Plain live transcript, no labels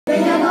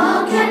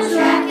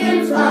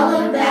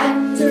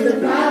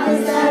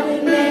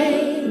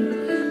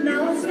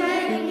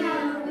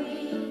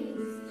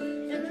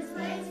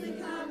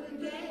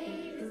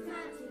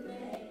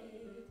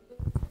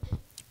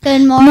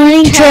Good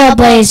morning,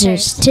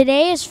 Trailblazers.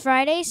 Today is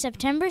Friday,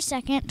 September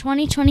 2nd,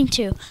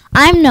 2022.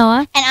 I'm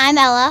Noah. And I'm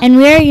Ella. And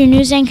we are your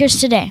news anchors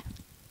today.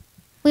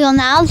 We will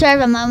now observe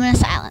a moment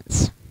of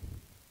silence.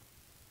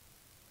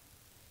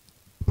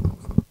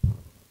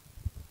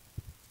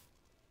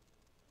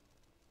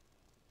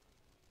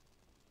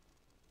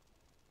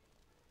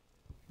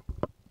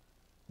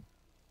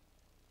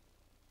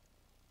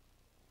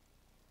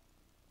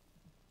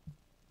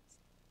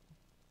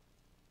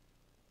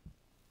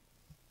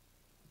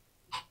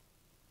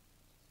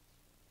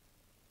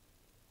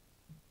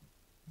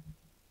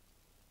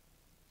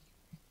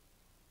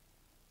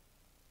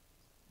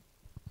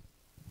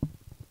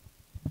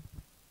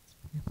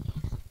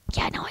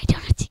 Yeah, no, I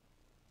don't have to.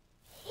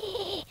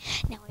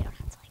 No, we don't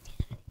have to like do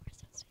that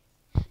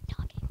anymore. No,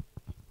 okay.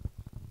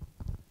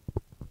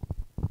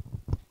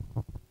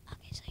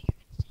 Okay, so you're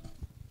gonna do.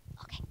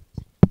 Okay.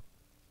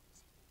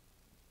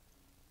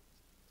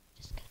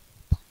 Just gonna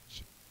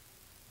plunge.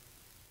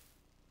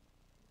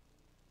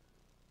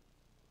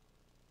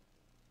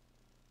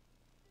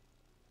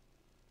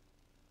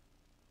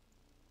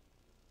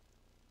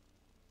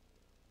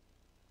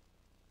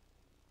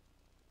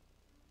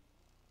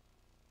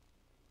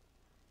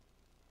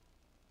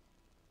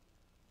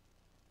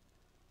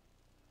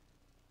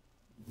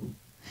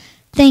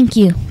 Thank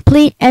you.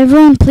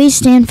 Everyone, please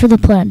stand for the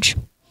pledge.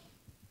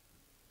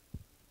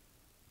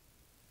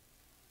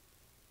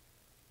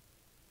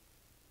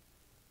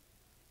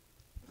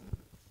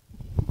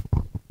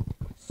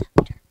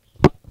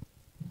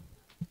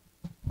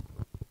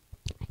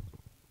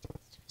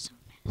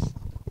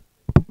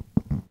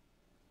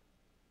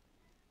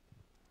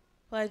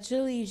 Pledge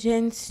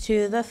allegiance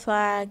to the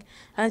flag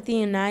of the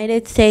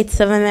United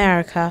States of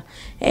America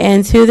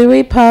and to the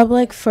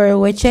republic for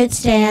which it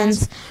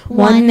stands,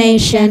 one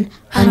nation,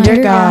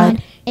 under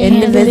God,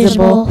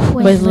 indivisible,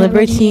 with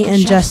liberty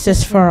and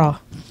justice for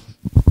all.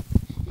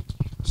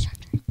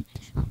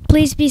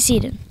 Please be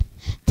seated.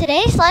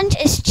 Today's lunch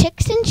is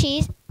chicken and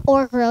cheese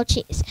or grilled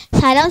cheese.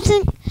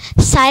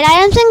 Side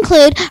items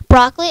include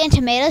broccoli and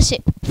tomato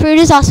soup. Fruit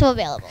is also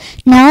available.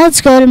 Now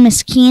let's go to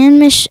Miss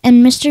Keenan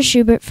and Mr.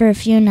 Schubert for a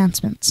few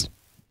announcements.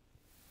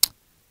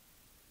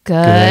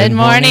 Good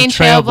morning,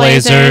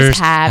 Trailblazers.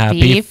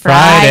 Happy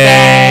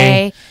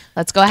Friday.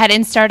 Let's go ahead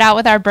and start out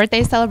with our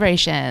birthday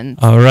celebrations.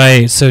 All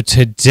right, so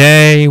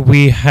today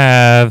we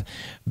have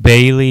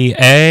Bailey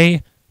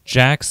A.,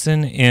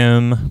 Jackson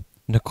M.,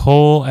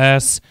 Nicole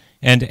S.,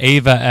 and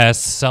Ava S.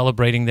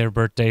 celebrating their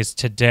birthdays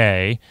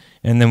today.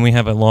 And then we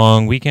have a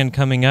long weekend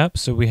coming up.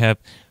 So we have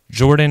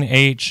Jordan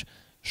H.,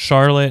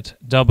 Charlotte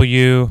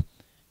W.,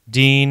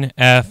 Dean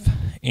F.,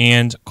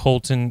 and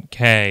Colton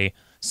K.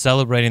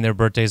 celebrating their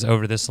birthdays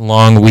over this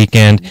long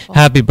weekend. Wonderful.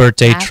 Happy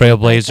birthday,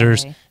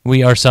 Trailblazers. Birthday.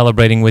 We are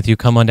celebrating with you.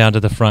 Come on down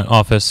to the front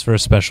office for a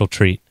special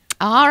treat.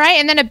 All right,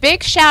 and then a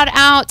big shout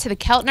out to the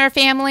Keltner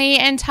family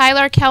and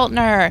Tyler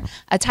Keltner.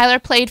 Tyler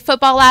played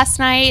football last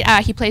night.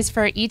 He plays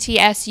for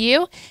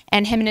ETSU,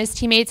 and him and his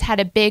teammates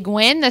had a big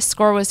win. The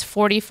score was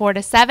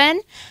 44-7.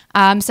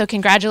 So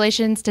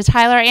congratulations to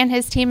Tyler and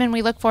his team, and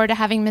we look forward to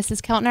having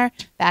Mrs. Keltner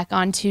back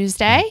on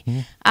Tuesday.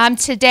 Mm-hmm.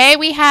 Today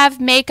we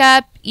have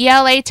makeup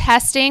ELA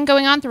testing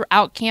going on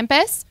throughout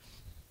campus.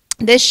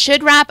 This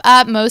should wrap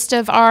up most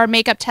of our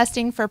makeup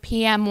testing for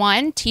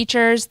PM1.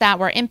 Teachers that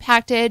were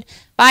impacted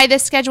by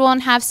this schedule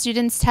and have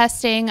students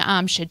testing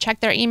should check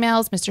their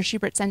emails. Mr.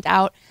 Schubert sent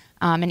out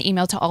an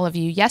email to all of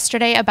you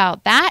yesterday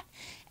about that.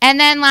 And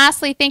then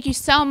lastly, thank you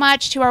so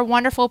much to our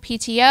wonderful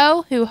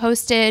PTO who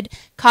hosted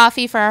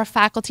coffee for our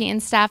faculty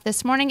and staff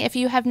this morning. If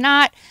you have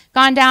not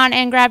gone down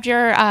and grabbed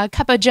your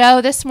cup of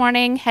joe this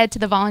morning, head to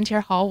the volunteer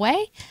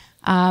hallway.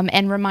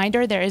 And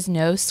reminder, there is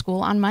no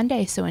school on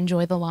Monday, so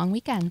enjoy the long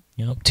weekend.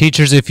 Yep.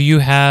 Teachers, if you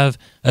have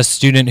a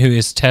student who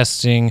is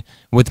testing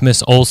with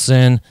Miss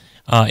Olson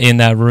in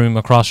that room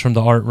across from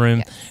the art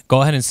room, yes,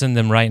 go ahead and send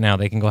them right now.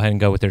 They can go ahead and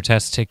go with their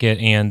test ticket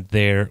and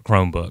their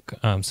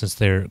Chromebook since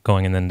they're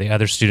going. And then the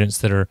other students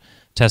that are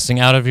testing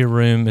out of your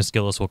room, Miss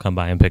Gillis will come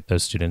by and pick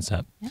those students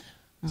up. Yep.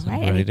 So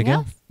right, ready to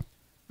go?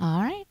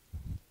 All right.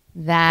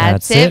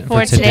 That's it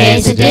for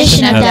today's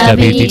edition of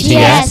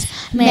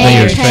WDTS. May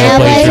your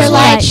trailblazer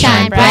light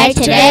shine bright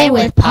today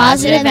with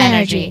positive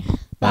energy.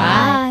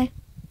 Bye.